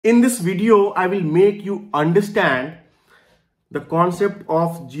In this video, I will make you understand the concept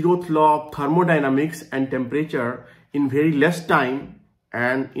of Zeroth law of thermodynamics and temperature in very less time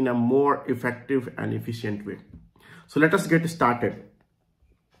and in a more effective and efficient way. So let us get started.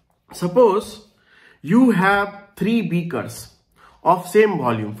 Suppose you have 3 beakers of same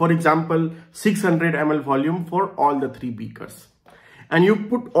volume, for example 600 ml volume for all the 3 beakers, and you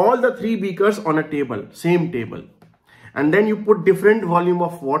put all the 3 beakers on a table, same table, and then you put different volume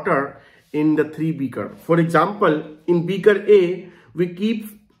of water in the 3 beaker. For example, in beaker A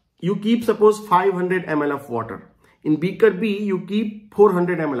you keep suppose 500 ml of water. In beaker B you keep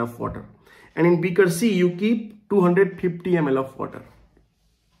 400 ml of water, and in beaker C you keep 250 ml of water.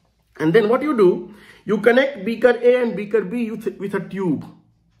 And then what you do, you connect beaker A and beaker B with a tube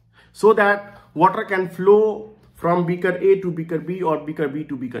so that water can flow from beaker A to beaker B or beaker B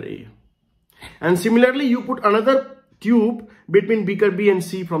to beaker A. And similarly, you put another tube between beaker B and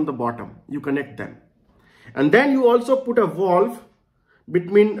C from the bottom. You connect them. And then you also put a valve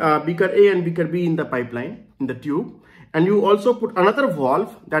between beaker A and beaker B in the pipeline, in the tube. And you also put another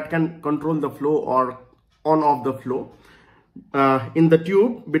valve that can control the flow or on off the flow in the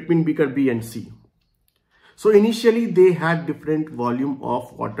tube between beaker B and C. So initially they had different volume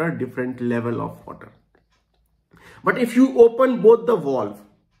of water, different level of water. But if you open both the valve,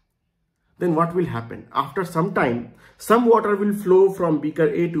 then what will happen? After some time, some water will flow from beaker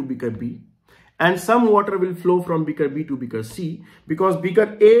A to beaker B, and some water will flow from beaker B to beaker C, because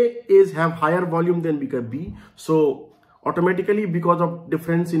beaker A have higher volume than beaker B. So automatically, because of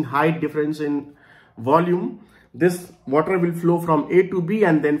difference in height, difference in volume, this water will flow from A to B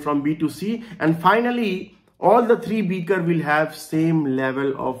and then from B to C, and finally all the 3 beakers will have same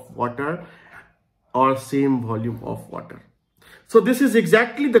level of water or same volume of water. So this is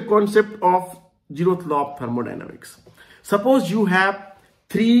exactly the concept of Zeroth law of thermodynamics. Suppose you have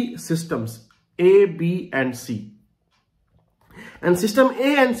 3 systems, A, B and C. And system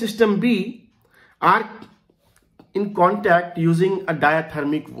A and system B are in contact using a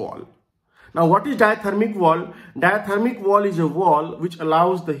diathermic wall. Now what is diathermic wall? Diathermic wall is a wall which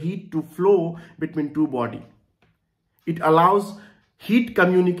allows the heat to flow between 2 bodies. It allows heat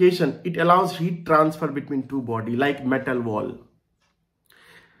communication. It allows heat transfer between 2 bodies like metal wall.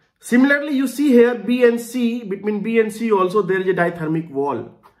 Similarly, you see here B and C, between B and C also there is a diathermic wall.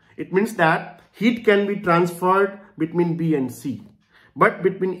 It means that heat can be transferred between B and C. But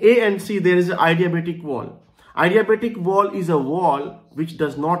between A and C there is an adiabatic wall. Adiabatic wall is a wall which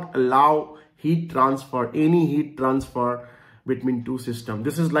does not allow heat transfer, any heat transfer between 2 systems.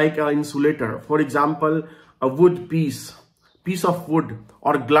 This is like an insulator. For example, a wood piece of wood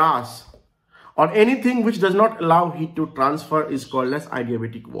or glass or anything which does not allow heat to transfer is called as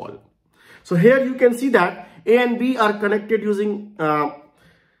adiabatic wall. So here you can see that A and B are connected using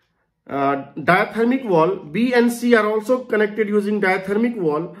diathermic wall. B and C are also connected using diathermic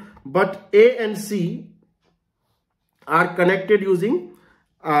wall, but A and C are connected using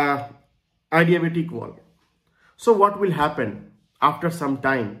adiabatic wall. So what will happen after some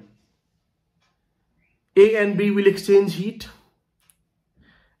time? A and B will exchange heat,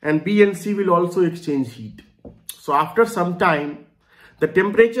 and B and C will also exchange heat. So after some time, the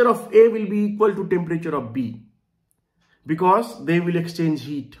temperature of A will be equal to temperature of B, because they will exchange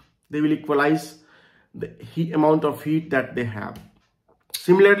heat. They will equalize the amount of heat that they have.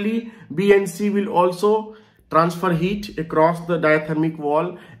 Similarly, B and C will also transfer heat across the diathermic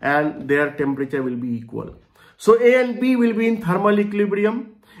wall and their temperature will be equal. So A and B will be in thermal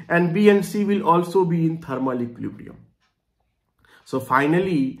equilibrium, and B and C will also be in thermal equilibrium. So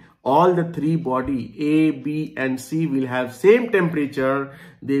finally, all the 3 bodies A, B and C will have same temperature.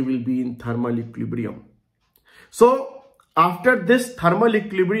 They will be in thermal equilibrium. So after this thermal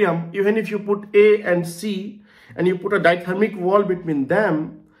equilibrium, even if you put A and C and you put a diathermic wall between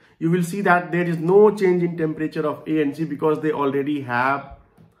them, you will see that there is no change in temperature of A and C because they already have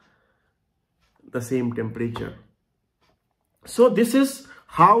the same temperature. So this is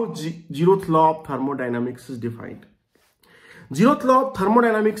how Zeroth law of thermodynamics is defined. Zeroth law of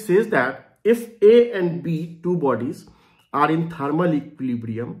thermodynamics says that if A and B, 2 bodies, are in thermal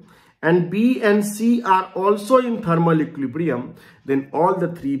equilibrium and B and C are also in thermal equilibrium, then all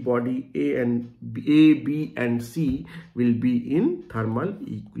the 3 bodies A, B and C will be in thermal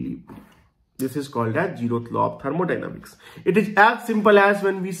equilibrium. This is called as Zeroth law of thermodynamics. It is as simple as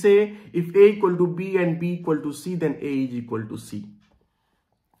when we say if A equal to B and B equal to C, then A is equal to C.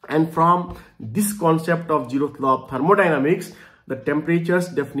 And from this concept of Zeroth law of thermodynamics, the temperature's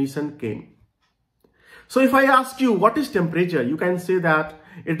definition came. So if I ask you what is temperature, you can say that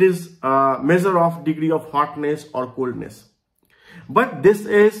it is a measure of degree of hotness or coldness. But this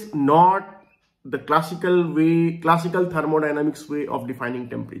is not the classical thermodynamics way of defining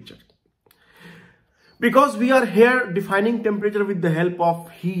temperature. Because we are here defining temperature with the help of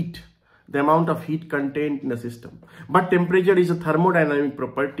heat, the amount of heat contained in a system. But temperature is a thermodynamic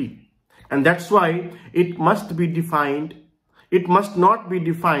property, and that's why it must be defined. It must not be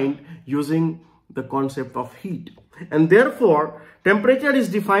defined using the concept of heat. And therefore, temperature is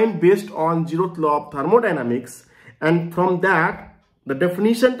defined based on Zeroth law of thermodynamics. And from that, the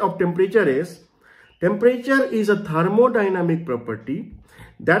definition of temperature is a thermodynamic property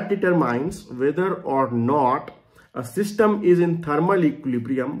that determines whether or not a system is in thermal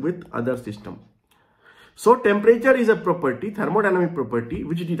equilibrium with other system. So temperature is a property, thermodynamic property,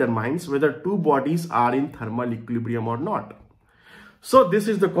 which determines whether two bodies are in thermal equilibrium or not. So this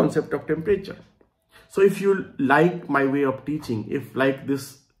is the concept of temperature. So if you like my way of teaching, if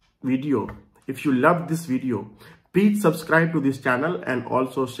you loved this video, please subscribe to this channel and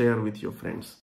also share with your friends.